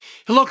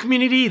Hello,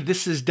 community.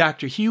 This is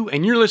Dr. Hugh,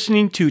 and you're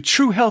listening to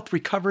True Health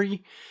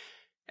Recovery,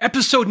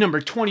 episode number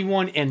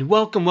 21, and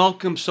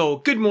welcome. So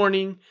good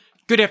morning,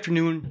 good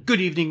afternoon, good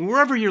evening,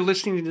 wherever you're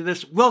listening to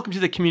this. Welcome to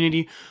the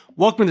community.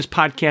 Welcome to this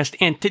podcast.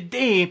 And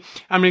today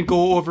I'm going to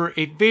go over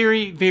a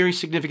very, very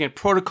significant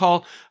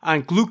protocol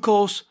on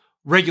glucose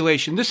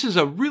regulation. This is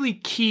a really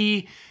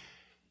key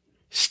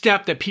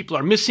step that people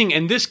are missing,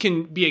 and this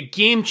can be a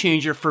game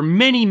changer for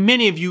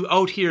many of you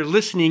out here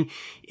listening,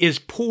 is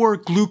poor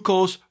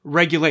glucose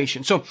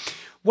regulation. So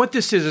what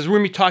this is we're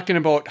going to be talking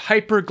about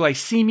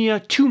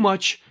hyperglycemia, too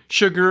much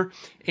sugar,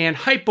 and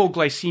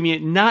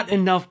hypoglycemia, not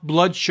enough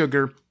blood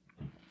sugar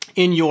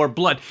in your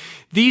blood.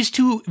 These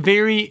two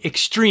very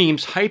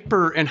extremes,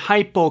 hyper and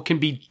hypo, can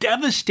be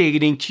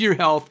devastating to your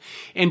health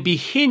and be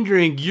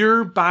hindering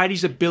your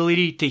body's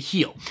ability to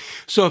heal.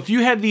 So if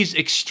you have these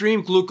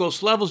extreme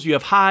glucose levels, you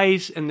have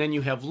highs and then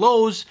you have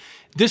lows,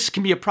 this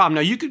can be a problem. Now,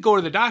 you could go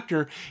to the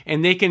doctor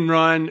and they can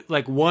run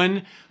like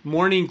one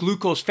morning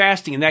glucose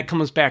fasting and that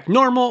comes back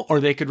normal, or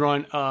they could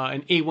run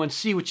an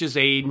A1C, which is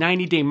a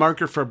 90-day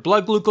marker for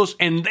blood glucose,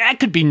 and that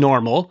could be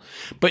normal,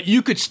 but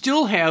you could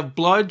still have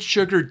blood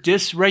sugar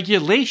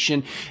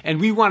dysregulation,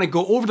 and we want to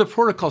go over the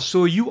protocol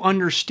so you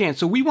understand.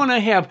 So we want to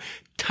have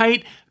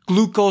tight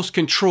glucose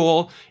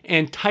control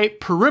and tight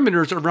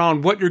perimeters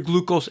around what your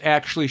glucose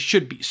actually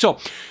should be. So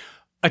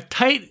a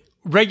tight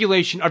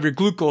regulation of your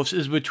glucose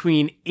is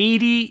between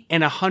 80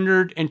 and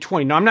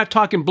 120. Now, I'm not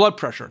talking blood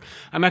pressure.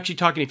 I'm actually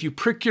talking if you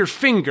prick your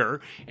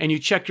finger and you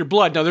check your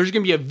blood. Now, there's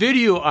going to be a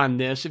video on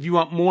this. If you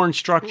want more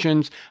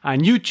instructions on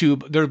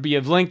YouTube, there'll be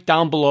a link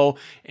down below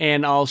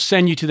and I'll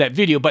send you to that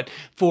video. But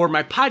for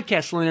my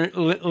podcast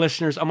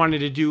listeners, I wanted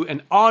to do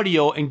an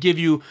audio and give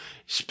you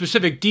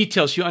specific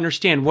details so you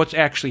understand what's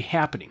actually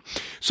happening.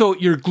 So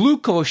your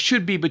glucose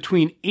should be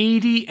between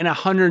 80 and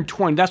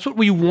 120. That's what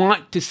we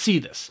want to see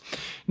this.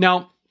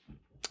 Now,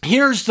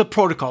 here's the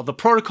protocol. The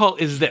protocol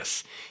is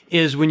this,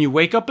 is when you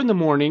wake up in the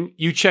morning,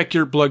 you check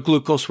your blood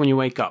glucose when you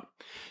wake up.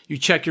 You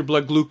check your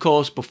blood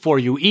glucose before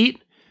you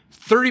eat,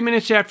 30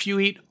 minutes after you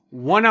eat,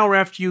 1 hour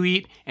after you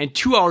eat, and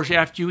 2 hours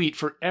after you eat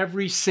for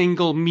every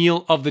single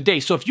meal of the day.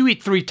 So if you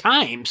eat 3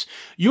 times,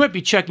 you might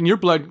be checking your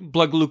blood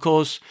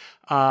glucose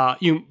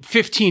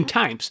 15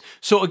 times.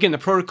 So again, the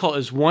protocol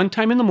is 1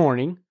 time in the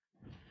morning,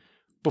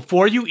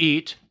 before you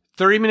eat,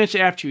 30 minutes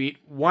after you eat,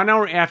 1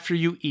 hour after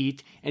you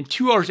eat, and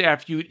 2 hours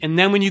after you eat, and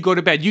then when you go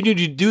to bed. You need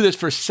to do this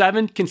for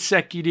 7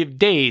 consecutive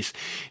days.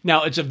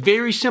 Now, it's a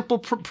very simple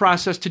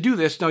process to do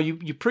this. Now,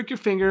 you prick your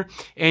finger,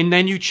 and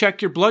then you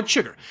check your blood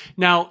sugar.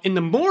 Now, in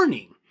the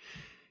morning,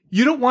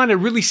 you don't want to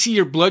really see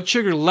your blood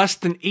sugar less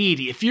than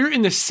 80. If you're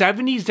in the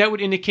 70s, that would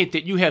indicate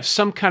that you have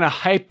some kind of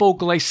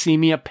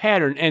hypoglycemia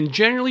pattern. And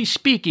generally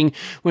speaking,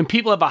 when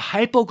people have a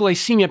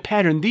hypoglycemia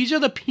pattern, these are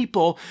the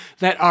people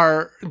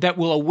that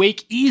will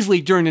awake easily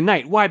during the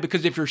night. Why?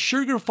 Because if your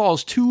sugar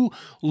falls too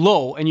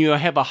low and you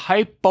have a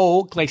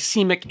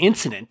hypoglycemic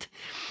incident,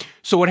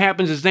 so what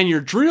happens is then your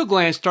adrenal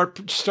glands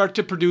start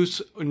to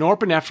produce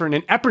norepinephrine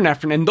and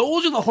epinephrine, and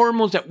those are the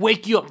hormones that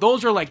wake you up.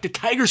 Those are like, the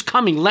tiger's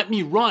coming, let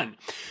me run.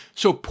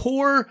 So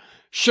poor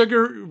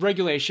sugar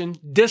regulation,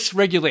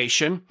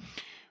 dysregulation,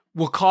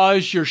 will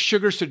cause your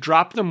sugars to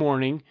drop in the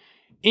morning,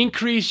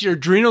 increase your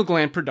adrenal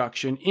gland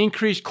production,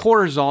 increase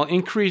cortisol,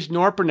 increase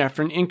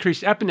norepinephrine,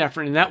 increase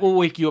epinephrine, and that will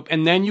wake you up,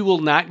 and then you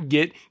will not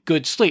get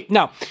good sleep.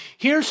 Now,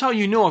 here's how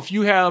you know if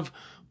you have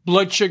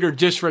blood sugar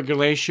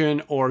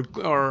dysregulation,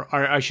 or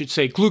I should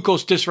say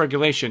glucose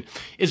dysregulation,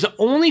 is the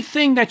only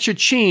thing that should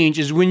change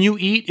is when you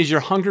eat is your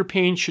hunger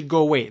pain should go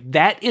away.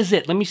 That is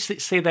it. Let me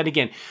say that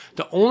again.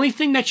 The only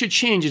thing that should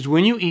change is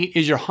when you eat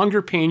is your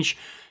hunger pains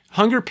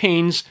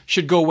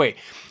should go away.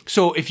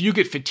 So if you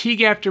get fatigue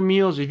after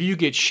meals, if you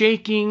get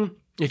shaking,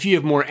 if you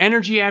have more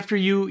energy after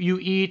you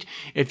eat,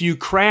 if you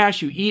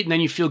crash, you eat and then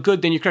you feel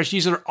good, then you crash.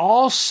 These are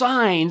all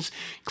signs,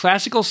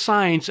 classical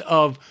signs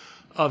of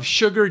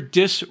sugar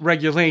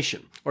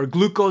dysregulation or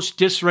glucose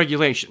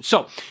dysregulation.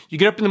 So you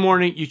get up in the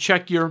morning, you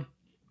check your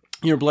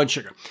blood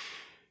sugar.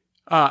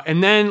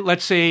 And then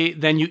let's say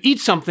then you eat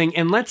something,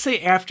 and let's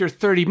say after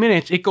 30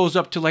 minutes, it goes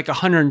up to like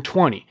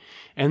 120.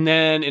 And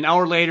then an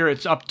hour later,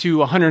 it's up to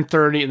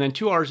 130. And then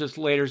 2 hours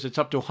later, it's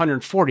up to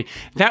 140.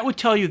 That would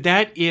tell you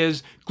that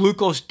is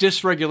glucose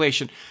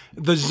dysregulation.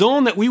 The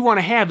zone that we want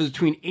to have is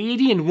between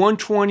 80 and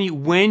 120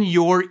 when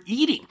you're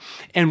eating.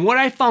 And what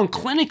I found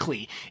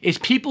clinically is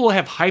people will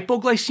have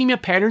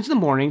hypoglycemia patterns in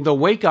the morning. They'll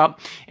wake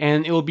up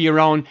and it will be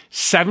around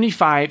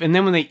 75. And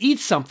then when they eat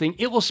something,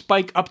 it will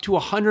spike up to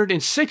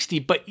 160.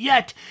 But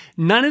yet,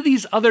 none of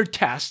these other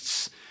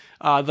tests,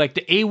 like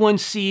the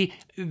A1C,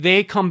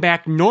 they come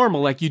back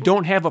normal, like you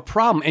don't have a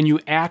problem, and you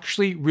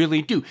actually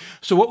really do.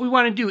 So what we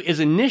want to do is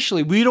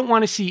initially, we don't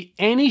want to see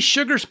any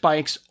sugar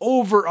spikes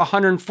over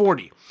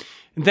 140.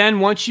 Then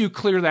once you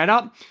clear that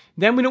up,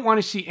 then we don't want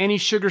to see any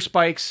sugar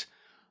spikes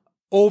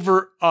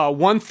over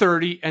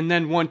 130 and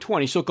then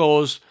 120. So it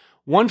goes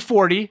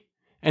 140,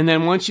 and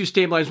then once you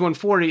stabilize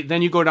 140,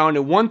 then you go down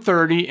to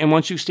 130, and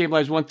once you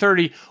stabilize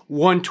 130,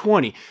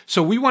 120.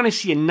 So we want to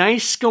see a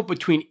nice scope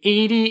between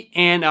 80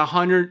 and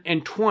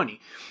 120.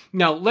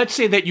 Now, let's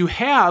say that you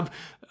have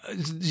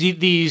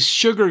these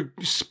sugar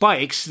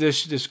spikes,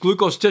 this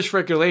glucose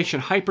dysregulation,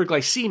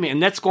 hyperglycemia,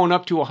 and that's going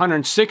up to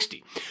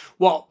 160.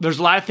 Well, there's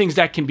a lot of things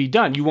that can be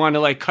done. You want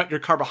to cut your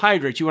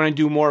carbohydrates. You want to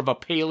do more of a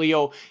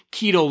paleo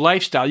keto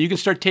lifestyle. You can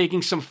start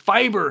taking some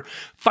fiber.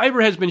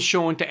 Fiber has been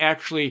shown to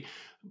actually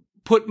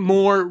put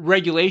more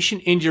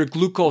regulation into your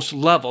glucose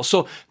level.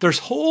 So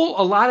there's a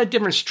lot of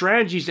different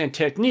strategies and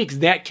techniques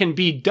that can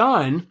be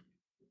done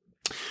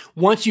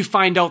once you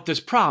find out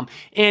this problem.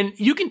 And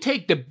you can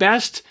take the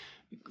best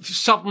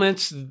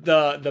supplements,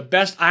 the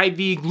best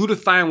IV,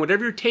 glutathione,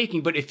 whatever you're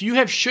taking. But if you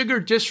have sugar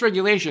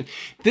dysregulation,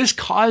 this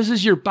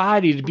causes your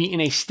body to be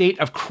in a state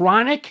of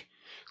chronic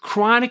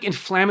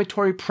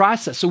inflammatory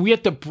process. So we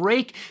have to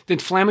break the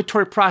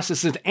inflammatory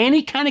process. Of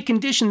any kind of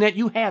condition that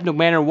you have, no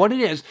matter what it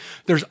is,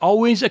 there's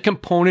always a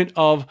component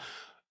of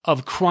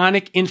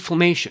chronic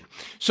inflammation.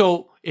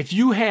 So if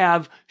you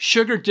have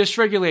sugar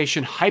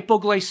dysregulation,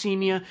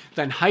 hypoglycemia,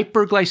 then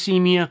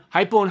hyperglycemia,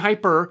 hypo and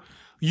hyper,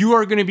 you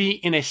are going to be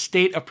in a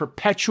state of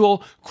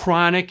perpetual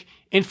chronic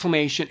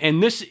inflammation.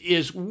 And this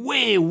is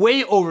way,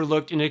 way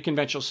overlooked in the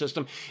conventional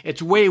system.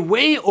 It's way,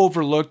 way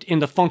overlooked in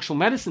the functional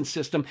medicine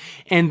system.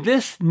 And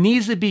this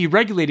needs to be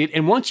regulated.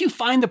 And once you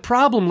find the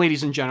problem,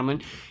 ladies and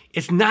gentlemen,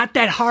 it's not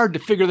that hard to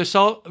figure this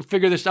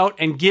out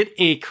and get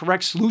a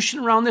correct solution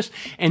around this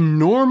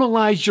and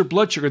normalize your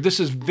blood sugar. This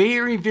is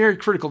very, very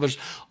critical. There's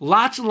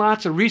lots and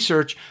lots of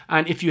research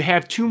on if you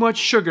have too much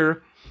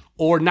sugar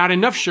or not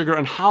enough sugar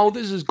and how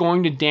this is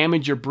going to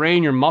damage your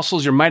brain, your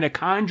muscles, your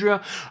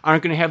mitochondria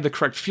aren't going to have the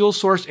correct fuel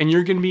source, and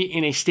you're going to be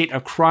in a state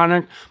of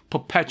chronic,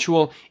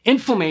 perpetual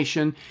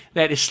inflammation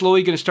that is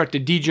slowly going to start to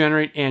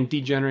degenerate and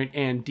degenerate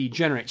and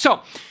degenerate.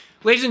 So,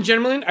 ladies and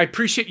gentlemen, I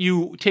appreciate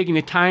you taking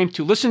the time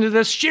to listen to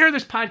this. Share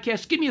this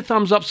podcast. Give me a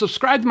thumbs up.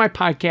 Subscribe to my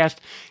podcast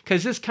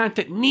because this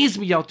content needs to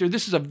be out there.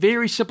 This is a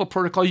very simple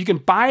protocol. You can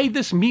buy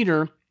this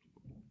meter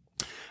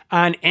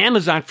on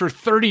Amazon for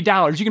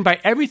 $30. You can buy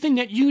everything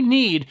that you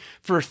need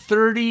for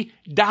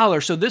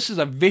 $30. So this is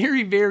a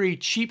very, very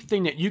cheap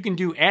thing that you can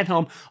do at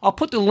home. I'll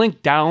put the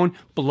link down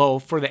below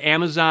for the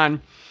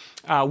Amazon,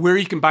 where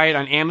you can buy it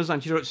on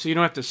Amazon, so you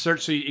don't have to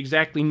search, so you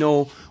exactly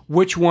know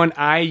which one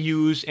I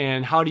use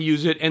and how to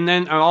use it. And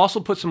then I'll also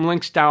put some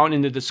links down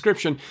in the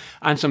description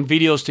on some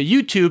videos to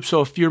YouTube. So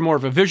if you're more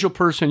of a visual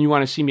person, you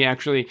want to see me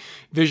actually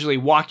visually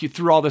walk you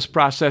through all this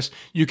process,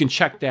 you can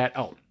check that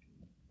out.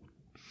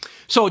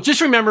 So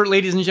just remember,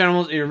 ladies and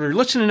gentlemen, if you're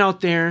listening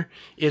out there,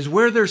 is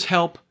where there's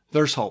help,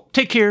 there's hope.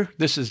 Take care.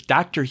 This is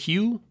Dr.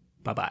 Hugh.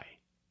 Bye-bye.